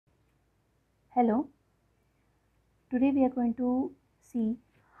Hello, today we are going to see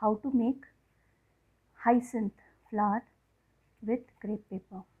how to make hyacinth flower with crepe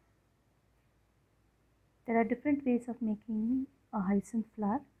paper. There are different ways of making a hyacinth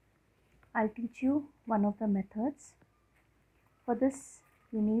flower. I'll teach you one of the methods. For this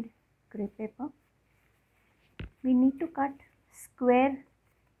you need crepe paper. We need to cut square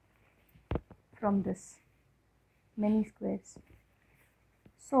from this, many squares.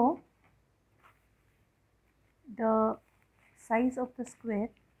 So the size of the square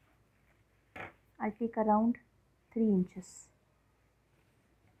I'll take around 3 inches.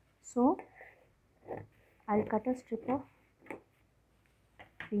 So I'll cut a strip of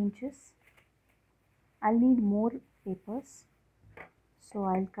 3 inches. I'll need more papers, so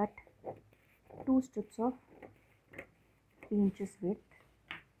I'll cut 2 strips of 3 inches width.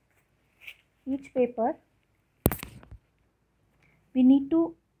 Each paper we need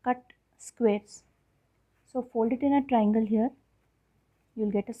to cut squares, so fold it in a triangle here,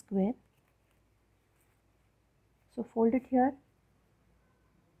 you'll get a square. So fold it here,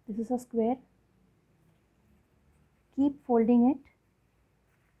 this is a square. Keep folding it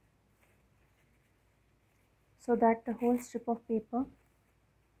so that the whole strip of paper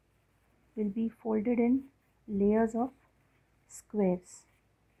will be folded in layers of squares.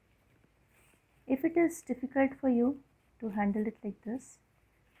 If it is difficult for you to handle it like this,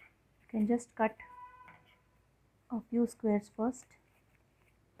 you can just cut a few squares first,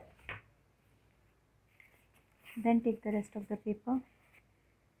 then take the rest of the paper,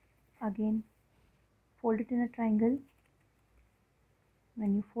 again fold it in a triangle.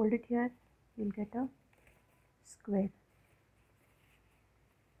 When you fold it here, you'll get a square.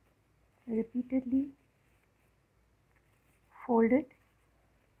 Repeatedly fold it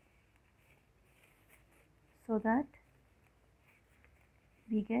so that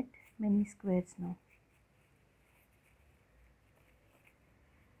we get many squares now.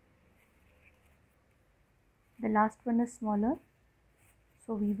 The last one is smaller,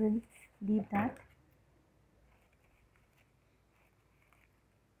 so we will leave that.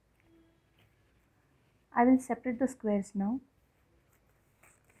 I will separate the squares now.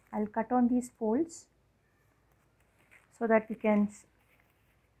 I'll cut on these folds so that we can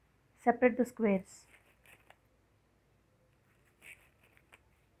separate the squares.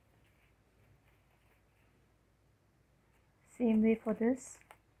 Same way for this.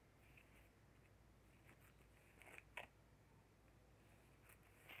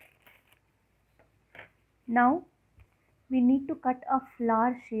 Now we need to cut a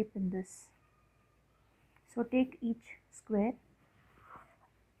flower shape in this. So take each square,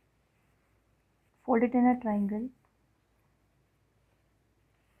 fold it in a triangle,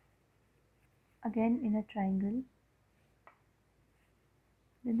 again in a triangle,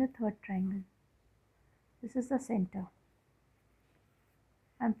 then the third triangle. This is the center.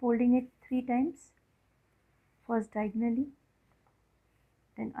 I am folding it 3 times, first diagonally,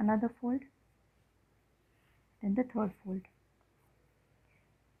 then another fold, then the third fold.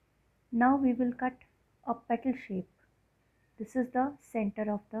 Now we will cut a petal shape. This is the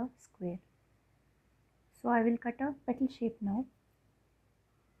center of the square. So I will cut a petal shape now.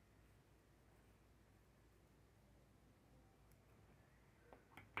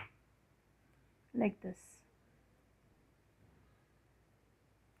 Like this.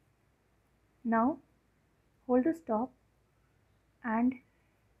 Now hold the stop and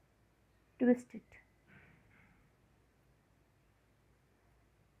twist it.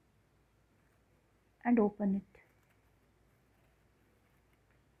 And open it.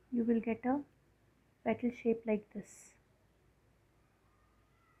 You will get a petal shape like this.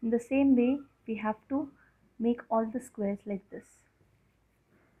 In the same way, we have to make all the squares like this.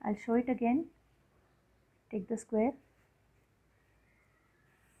 I'll show it again. Take the square,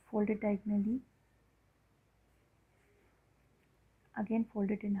 fold it diagonally, again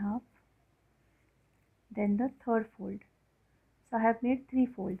fold it in half, then the third fold. So I have made 3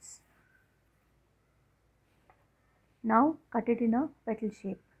 folds. Now cut it in a petal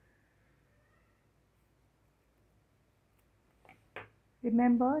shape.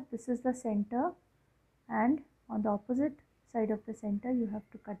 Remember, this is the center, and on the opposite side of the center you have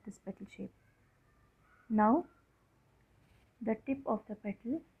to cut this petal shape. Now the tip of the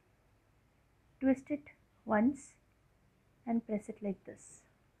petal, twist it once and press it like this.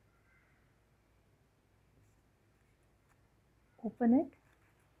 Open it.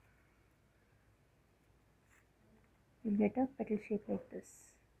 You'll get a petal shape like this.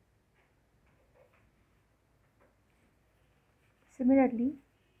 Similarly,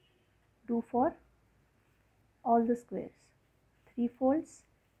 do for all the squares. 3 folds,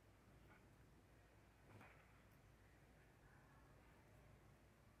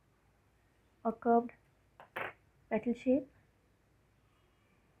 a curved petal shape.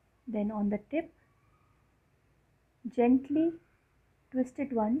 Then on the tip, gently twist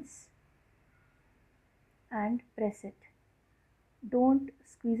it once and press it. Don't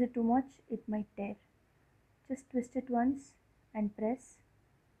squeeze it too much, it might tear. Just twist it once and press.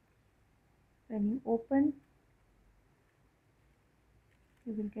 When you open,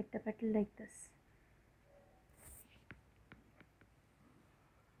 you will get the petal like this.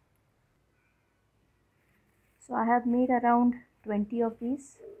 So I have made around 20 of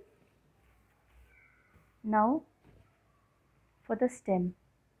these. Now for the stem,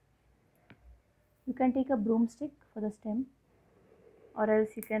 you can take a broomstick for the stem, or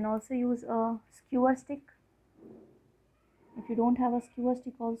else you can also use a skewer stick. If you don't have a skewer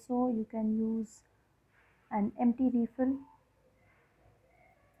stick also, you can use an empty refill.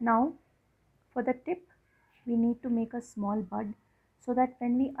 Now for the tip, we need to make a small bud so that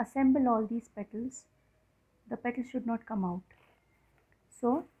when we assemble all these petals, the petals should not come out.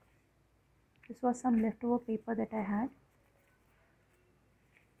 So this was some leftover paper that I had.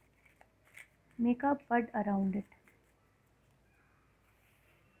 Make a bud around it.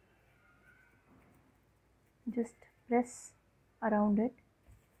 Just press around it,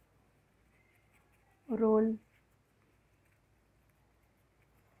 roll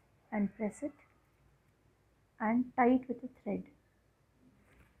and press it, and tie it with a thread.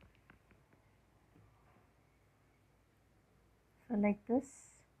 So like this,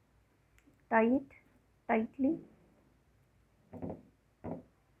 tie it tightly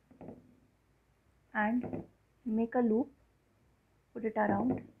and make a loop, put it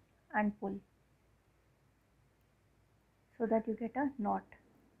around and pull so that you get a knot.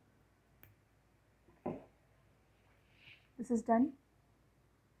 This is done.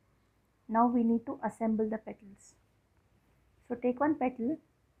 Now we need to assemble the petals. So take one petal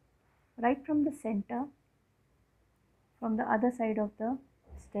right from the center, from the other side of the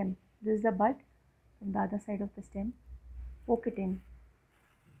stem. This is the bud from the other side of the stem. Poke it in.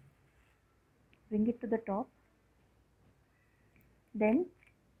 Bring it to the top. Then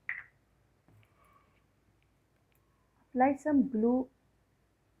apply some glue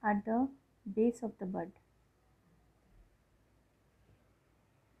at the base of the bud.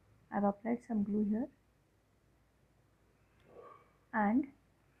 I have applied some glue here, and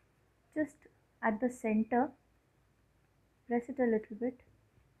just at the center press it a little bit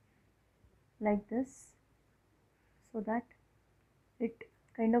like this so that it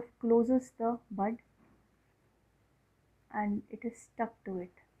kind of closes the bud and it is stuck to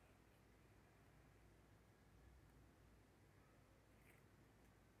it.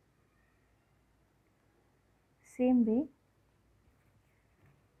 Same way,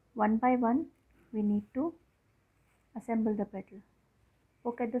 one by one we need to assemble the petal.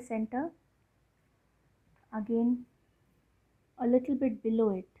 Poke at the center, again a little bit below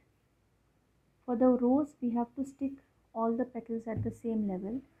it. For the rose we have to stick all the petals at the same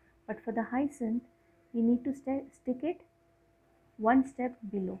level, but for the hyacinth we need to stick it one step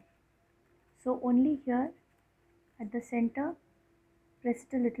below. So only here at the center press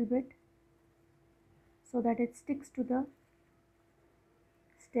it a little bit so that it sticks to the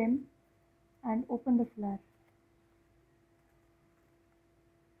stem and open the flower.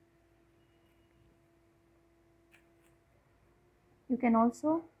 You can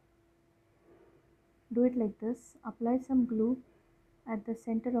also do it like this. Apply some glue at the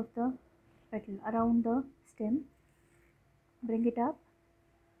center of the petal around the stem. Bring it up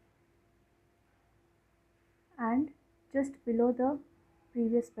and just below the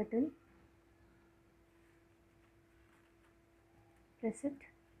previous petal press it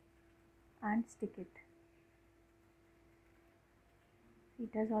and stick it.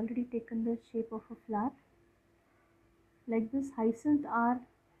 It has already taken the shape of a flower. Like this, hyacinth are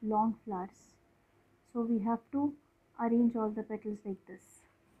long flowers, so we have to arrange all the petals like this.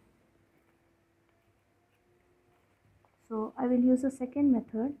 So I will use a second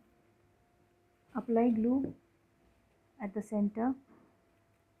method. Apply glue at the center,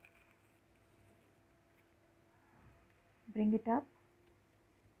 bring it up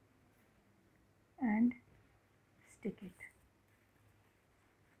and stick it.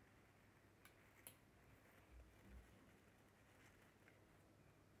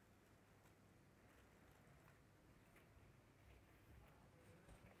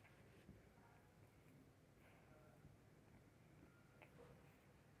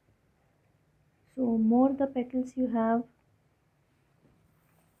 So more the petals you have,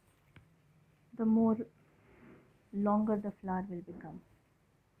 the more longer the flower will become.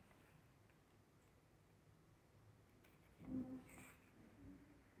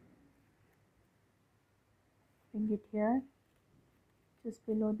 putting it here, just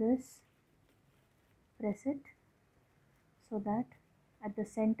below this. Press it so that at the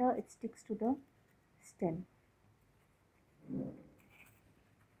center it sticks to the stem.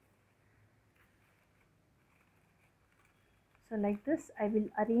 So like this I will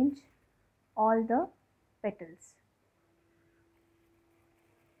arrange all the petals.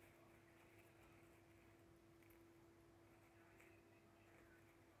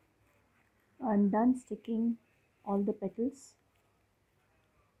 I'm done sticking all the petals.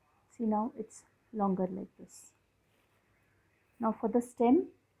 See, now it's longer like this. Now for the stem,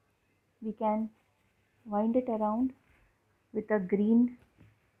 we can wind it around with a green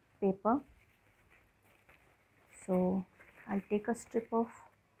paper. So I'll take a strip of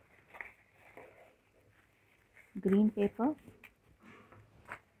green paper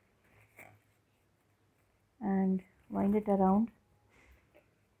and wind it around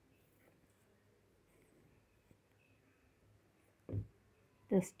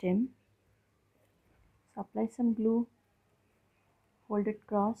the stem. So apply some glue, hold it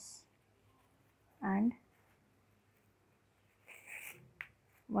cross and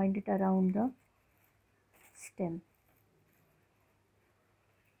wind it around the stem.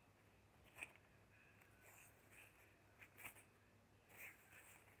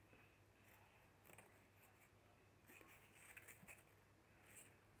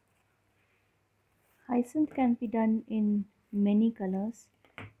 Hyacinth can be done in many colors.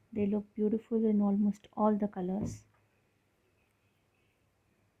 They look beautiful in almost all the colors.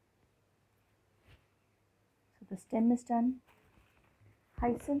 So the stem is done.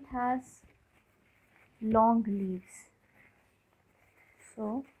 Hyacinth has long leaves.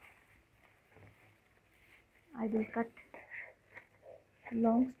 So I will cut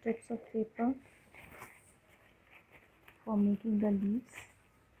long strips of paper for making the leaves.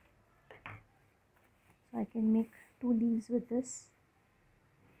 So I can make 2 leaves with this.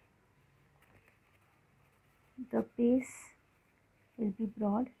 The base will be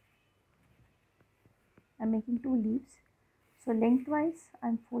broad. I'm making 2 leaves. So lengthwise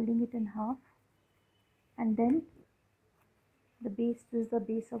I'm folding it in half, and then the base, this is the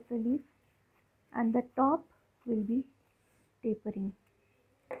base of the leaf, and the top will be tapering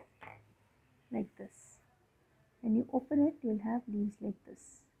like this. When you open it, you'll have leaves like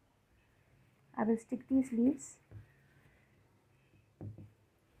this. I will stick these leaves,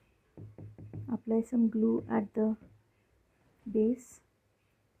 apply some glue at the base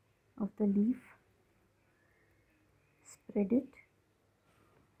of the leaf, spread it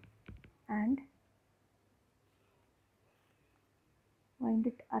and wind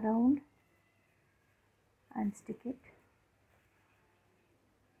it around and stick it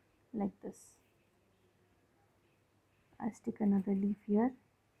like this. I stick another leaf here.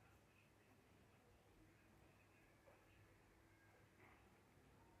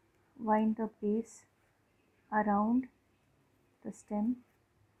 Wind the base around the stem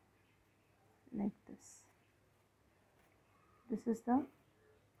like this. This is the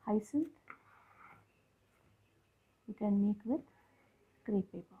hyacinth you can make with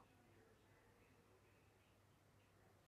crepe paper.